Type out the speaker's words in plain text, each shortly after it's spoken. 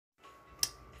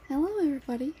Hello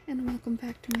everybody and welcome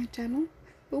back to my channel.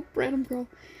 Oh, random girl.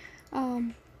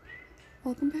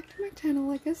 Welcome back to my channel,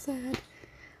 like I said.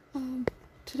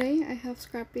 Today I have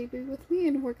Scrap Baby with me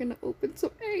and we're gonna open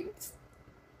some eggs.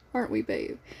 Aren't we,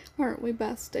 babe? Aren't we,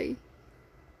 bestie?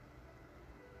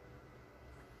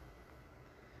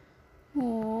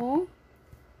 Aww.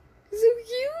 So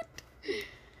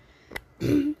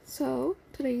cute! So,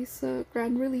 today's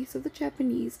grand release of the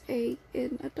Japanese egg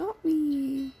in Adopt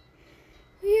Me.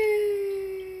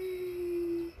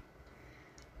 Yay!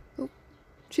 Oh,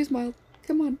 she smiled.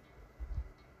 Come on.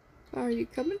 Are you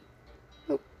coming?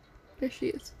 Oh, there she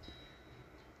is.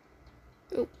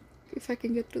 Oh, if I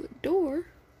can get through the door.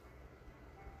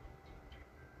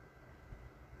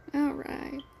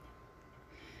 Alright.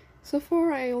 So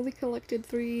far, I only collected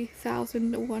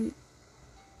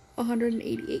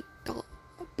 3,188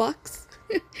 bucks.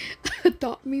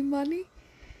 Adopt Me money.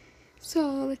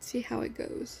 So, let's see how it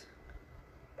goes.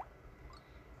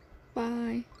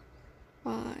 Bye.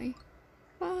 Bye.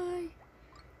 Bye.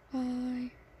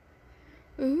 Bye.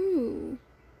 Ooh.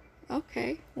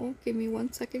 Okay. Well, give me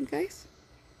 1 second, guys.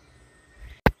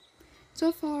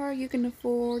 So far, you can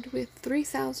afford, with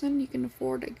 3,000, you can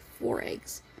afford like 4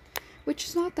 eggs. Which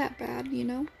is not that bad, you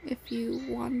know? If you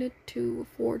wanted to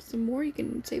afford some more, you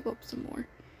can save up some more.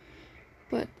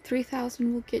 But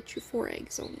 3,000 will get you 4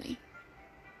 eggs only.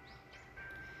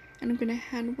 And I'm gonna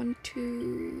hand one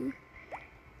to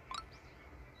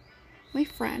my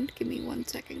friend. Give me 1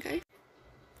 second, guys.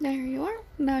 There you are.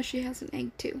 Now she has an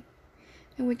egg too.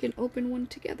 And we can open one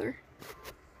together.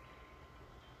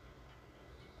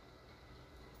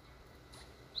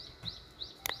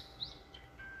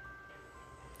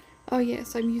 Oh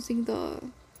yes, I'm using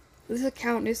this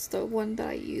account is the one that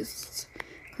I use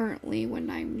currently when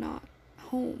I'm not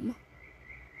home.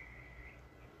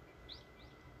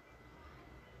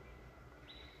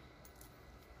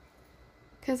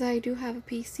 Because I do have a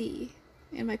PC.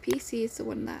 And my PC is the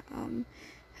one that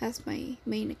has my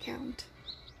main account.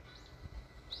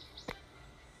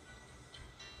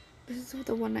 This is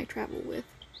the one I travel with.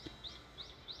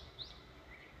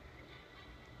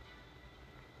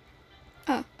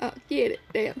 Get it.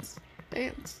 Dance.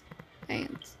 Dance.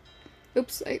 Dance.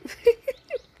 Oops, I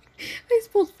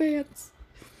spelled fans.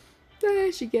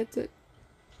 Ah, she gets it.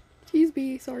 She's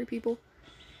B. Sorry, people.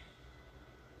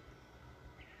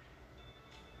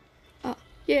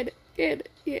 Get it. Get it.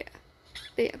 Yeah.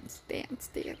 Dance. Dance.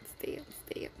 Dance. Dance.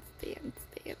 Dance. Dance.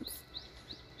 Dance.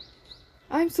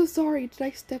 I'm so sorry. Did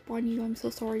I step on you? I'm so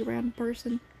sorry, random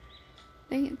person.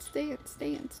 Dance. Dance.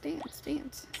 Dance. Dance.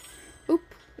 Dance.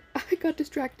 Oop. I got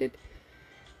distracted.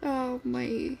 Oh,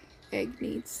 my egg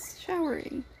needs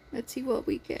showering. Let's see what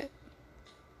we get.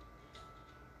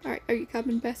 Alright, are you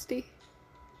coming, bestie?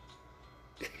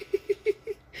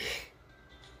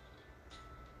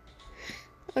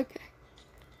 Okay.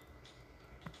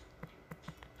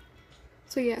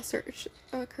 So yeah, search.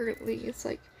 Currently, it's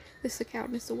like, this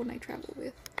account is the one I travel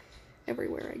with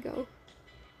everywhere I go.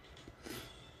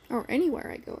 Or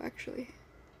anywhere I go, actually.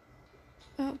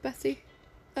 Bestie.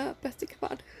 Bestie, come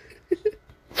on.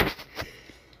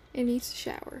 It needs to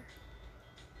shower.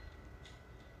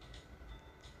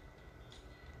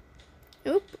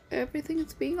 Nope, everything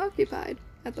is being occupied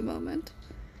at the moment.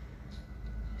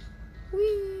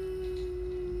 Whee!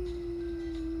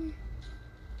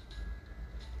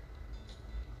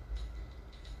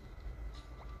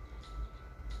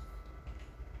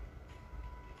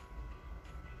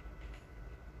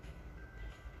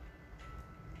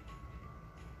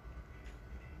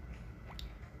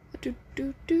 Do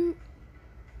do do.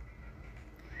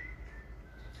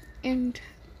 And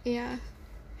yeah.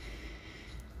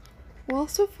 Well,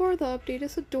 so far the update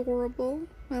is adorable.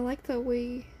 I like the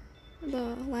way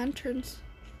the lantern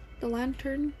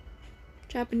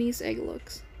Japanese egg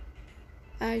looks.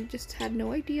 I just had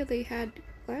no idea they had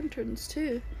lanterns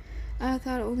too. I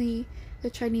thought only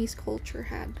the Chinese culture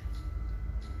had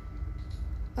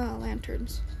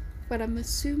lanterns, but I'm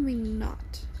assuming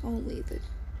not. Only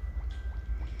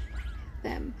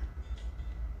them.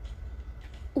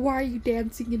 Why are you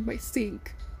dancing in my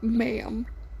sink, ma'am?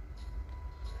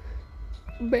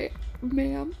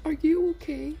 Ma'am, are you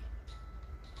okay?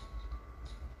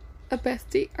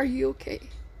 Bestie, are you okay?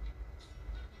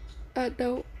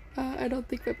 No, I don't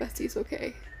think my bestie's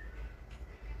okay.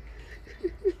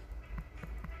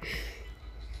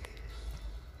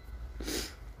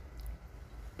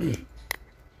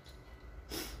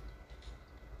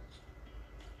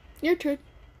 Your turn.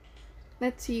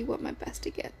 Let's see what my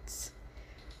bestie gets.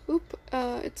 Oop,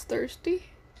 it's thirsty.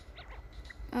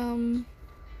 I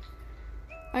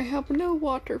have no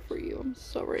water for you, I'm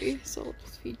sorry, so I'll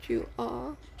just feed you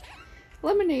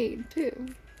Lemonade, too.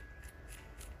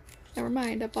 Never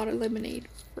mind, I bought a lemonade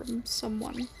from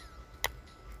someone.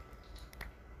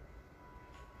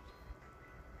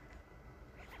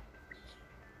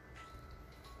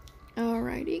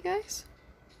 Alrighty, guys.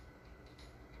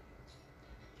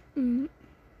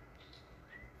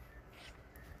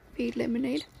 Feed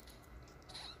lemonade.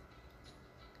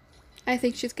 I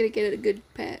think she's gonna get a good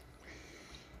pet.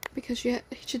 Because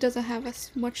she doesn't have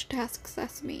as much tasks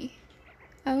as me.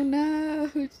 Oh no!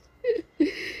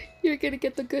 You're gonna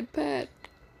get the good pet.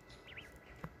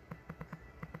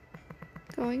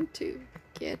 Going to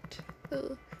get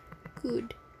a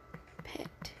good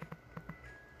pet.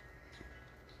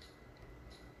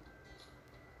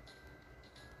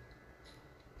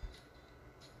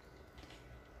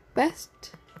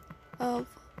 Best of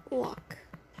luck.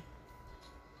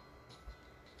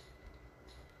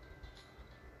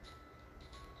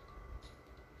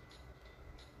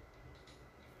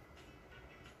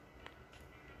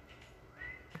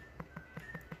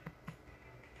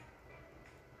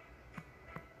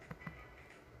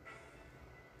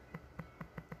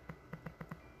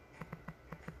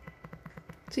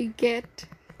 To get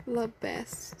the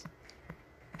best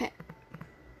pet.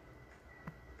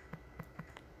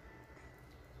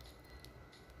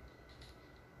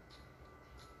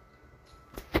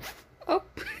 Oh.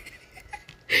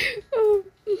 Oh.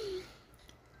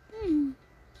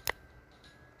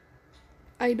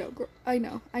 I know, girl. I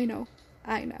know.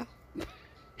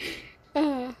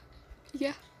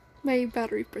 Yeah. My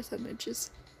battery percentage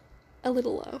is a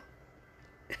little low.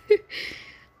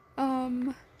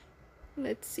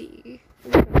 Let's see.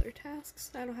 What other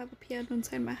tasks? I don't have a piano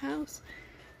inside my house,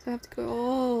 so I have to go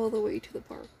all the way to the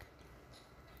park.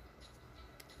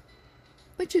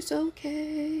 Which is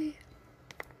okay.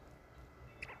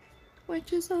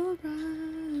 Which is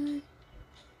alright.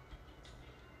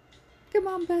 Come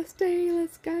on, bestie,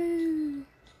 let's go.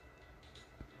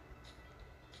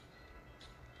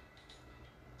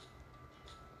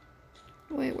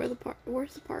 Wait,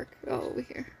 where's the park? Oh, over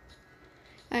here.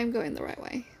 I'm going the right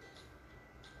way.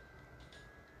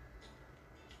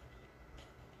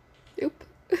 Oop.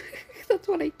 That's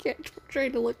what I get for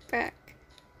trying to look back.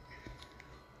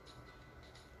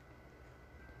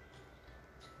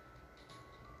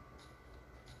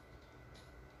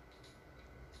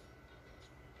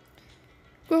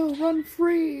 Go, run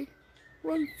free!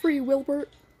 Run free, Wilbert!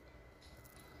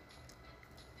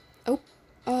 Oh,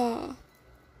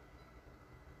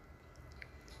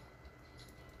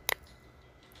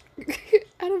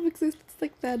 out of existence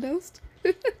like Thanos.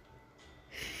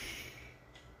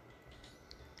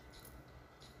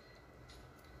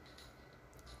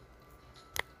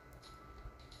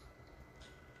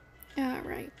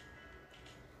 Alright.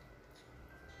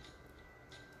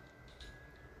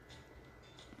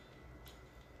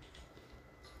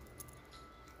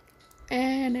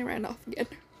 And I ran off again.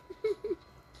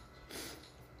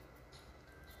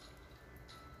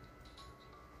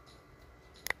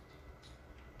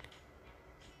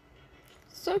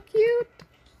 So cute!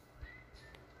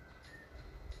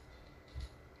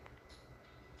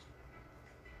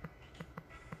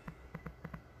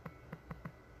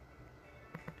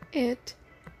 It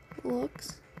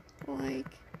looks like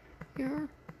you're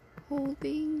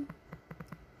holding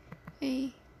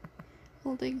the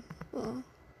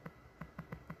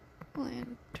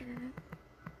lantern.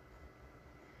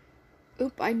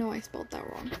 Oop, I know I spelled that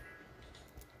wrong.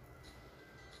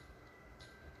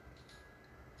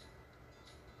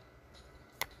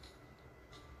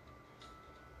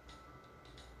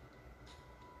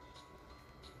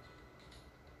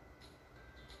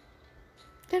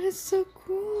 That is so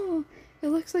cool. It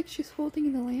looks like she's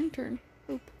holding the lantern.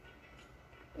 Oop.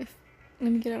 Let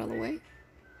me get out of the way.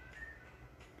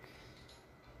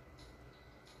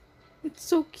 It's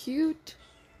so cute.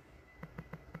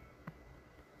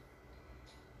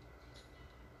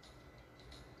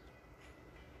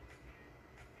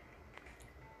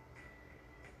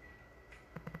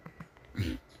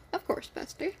 Of course,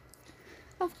 bestie.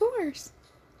 Of course.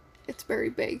 It's very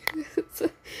big. It's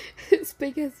as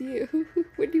big as you.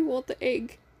 When you want the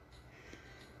egg.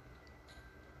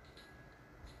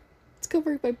 It's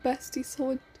covering my bestie's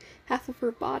whole half of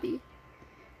her body.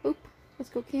 Oop, let's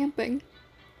go camping.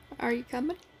 Are you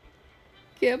coming?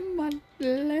 Come on,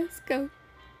 let's go.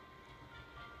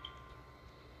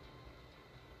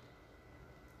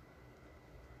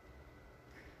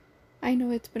 I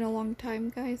know it's been a long time,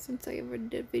 guys, since I ever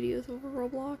did videos over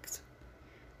Roblox.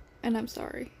 And I'm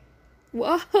sorry.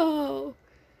 Whoa!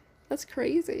 That's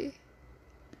crazy.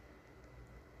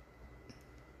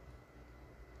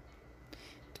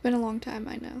 It's been a long time,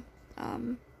 I know.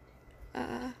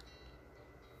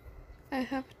 I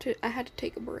had to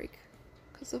take a break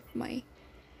because of my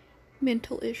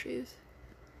mental issues.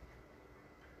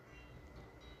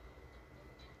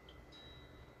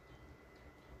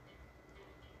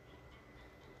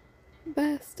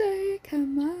 Best day,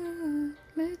 come on,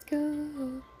 let's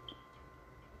go.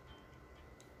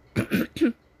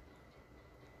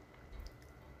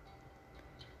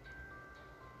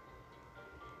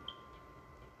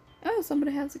 Oh,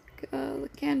 somebody has the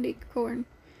candy corn.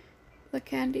 The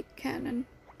candy cannon.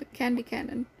 The candy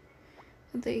cannon.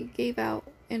 They gave out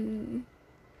in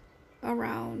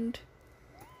around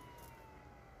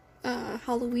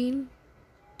Halloween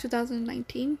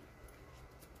 2019.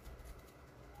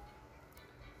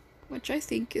 Which I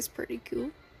think is pretty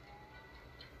cool.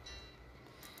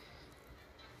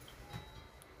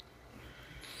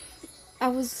 I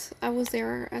was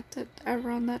there at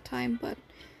around that time, but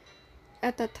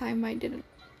at that time I didn't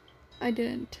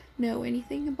know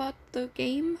anything about the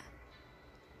game.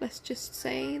 Let's just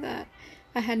say that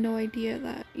I had no idea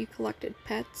that you collected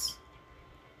pets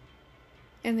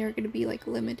and they're gonna be like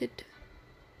limited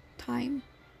time.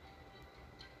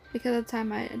 Because at the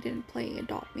time I didn't play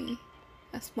Adopt Me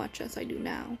as much as I do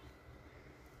now.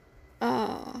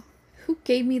 Who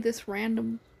gave me this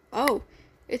random... Oh,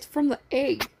 it's from the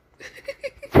egg.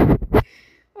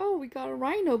 Oh, we got a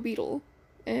rhino beetle,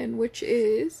 and which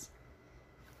is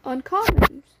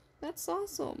uncommon. That's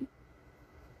awesome.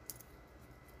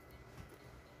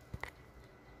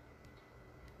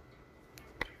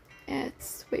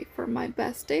 Let's wait for my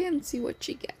best day and see what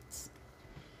she gets.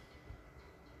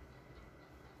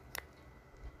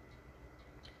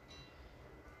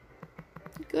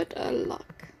 Good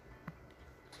luck.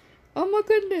 Oh my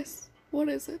goodness, what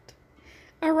is it?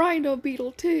 A rhino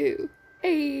beetle too.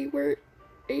 Hey, we're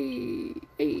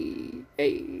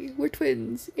we're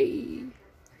twins. Hey.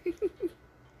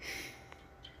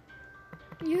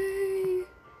 Yay,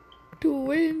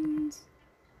 twins.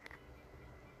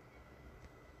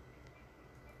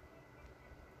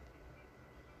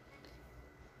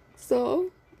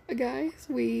 So, guys,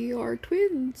 we are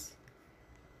twins.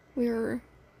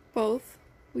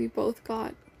 We both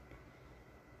got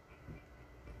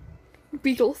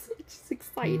beetles, which is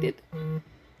excited.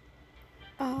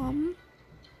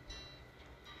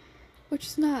 Which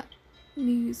is not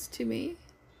news to me.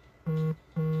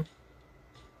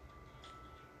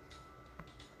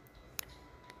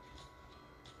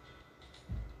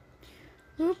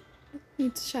 Oop,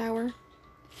 need to shower.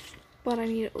 But I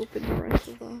need to open the rest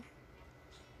of the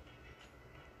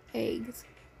eggs.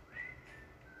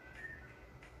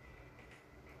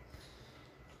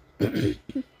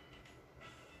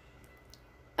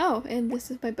 Oh, and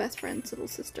this is my best friend's little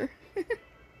sister.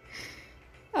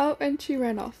 Oh, and she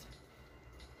ran off.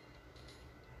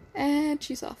 And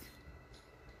she's off.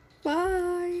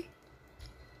 Bye!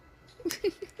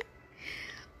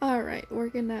 Alright, we're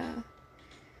gonna...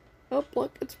 Oh,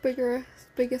 look, it's bigger, as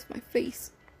big as my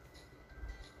face.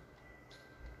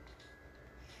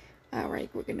 Alright,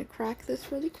 we're gonna crack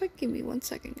this really quick. Give me 1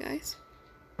 second, guys.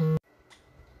 Ooh,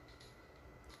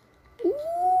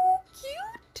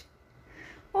 cute!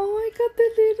 Oh, I got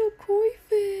the little koi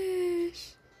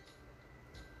fish.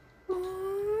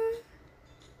 Aww.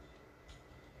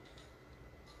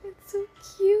 It's so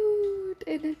cute,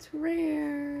 and it's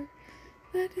rare.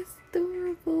 That is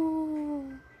adorable.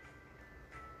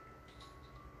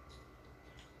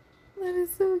 That is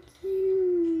so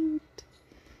cute.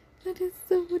 That is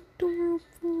so adorable.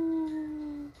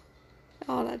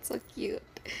 Oh, that's so cute.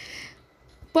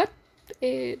 But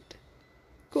it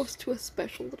goes to a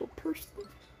special little person.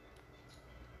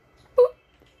 Oh,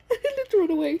 let's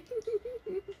run away.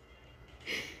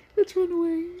 Let's run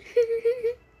away.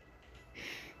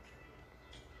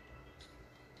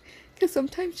 Because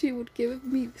sometimes she would give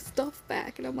me stuff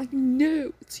back, and I'm like,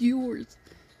 no, it's yours.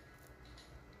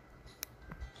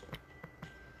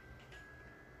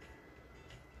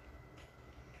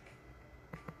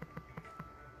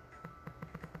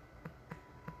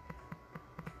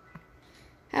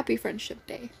 Happy Friendship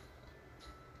Day.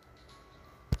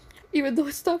 Even though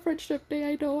it's not Friendship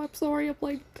Day, I know, I'm sorry, I'm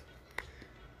like...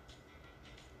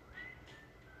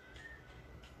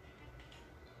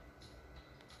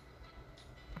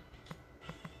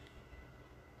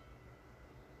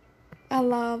 I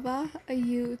love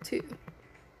you too.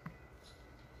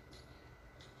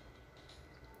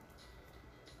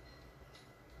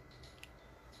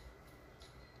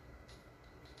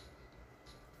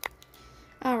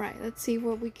 Alright, let's see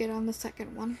what we get on the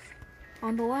second one.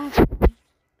 On the last one.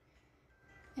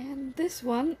 And this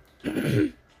one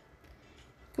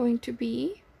going to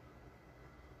be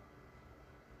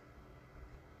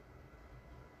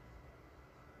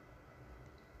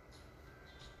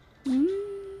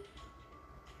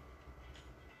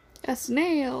A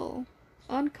snail.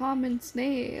 Uncommon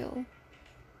snail.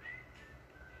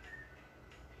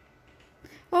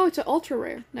 Oh, it's an ultra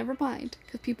rare. Never mind.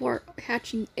 Because people are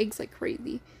hatching eggs like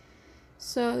crazy.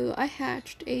 So I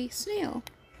hatched a snail.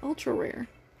 Ultra rare.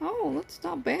 Oh, that's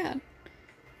not bad.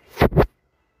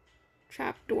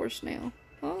 Trapdoor snail.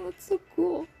 Oh, that's so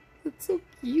cool. That's so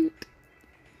cute.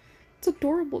 It's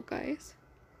adorable, guys.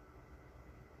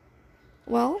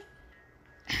 Well,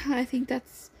 I think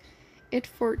that's it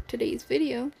for today's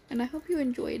video, and I hope you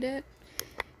enjoyed it.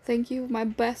 Thank you, my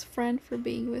best friend, for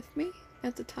being with me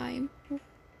at the time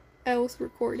I was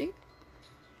recording.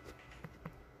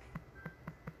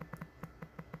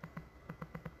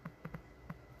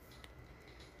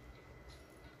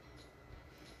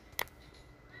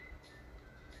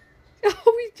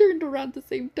 Oh, we turned around at the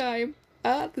same time.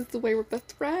 Ah, this is the way we're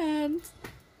best friends.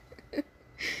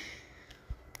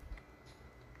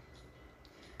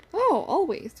 Oh,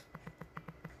 always.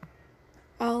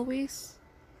 Always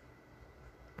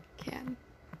can.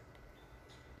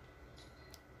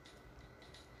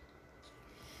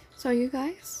 So you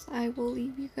guys, I will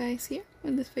leave you guys here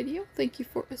in this video. Thank you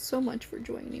so much for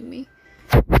joining me.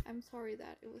 I'm sorry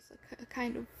that it was a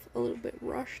kind of a little bit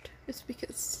rushed. It's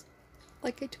because,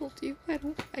 like I told you,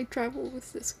 I travel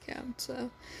with this account, so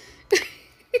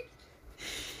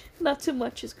not too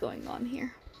much is going on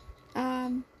here.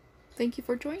 Thank you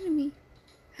for joining me.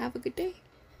 Have a good day.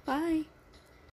 Bye.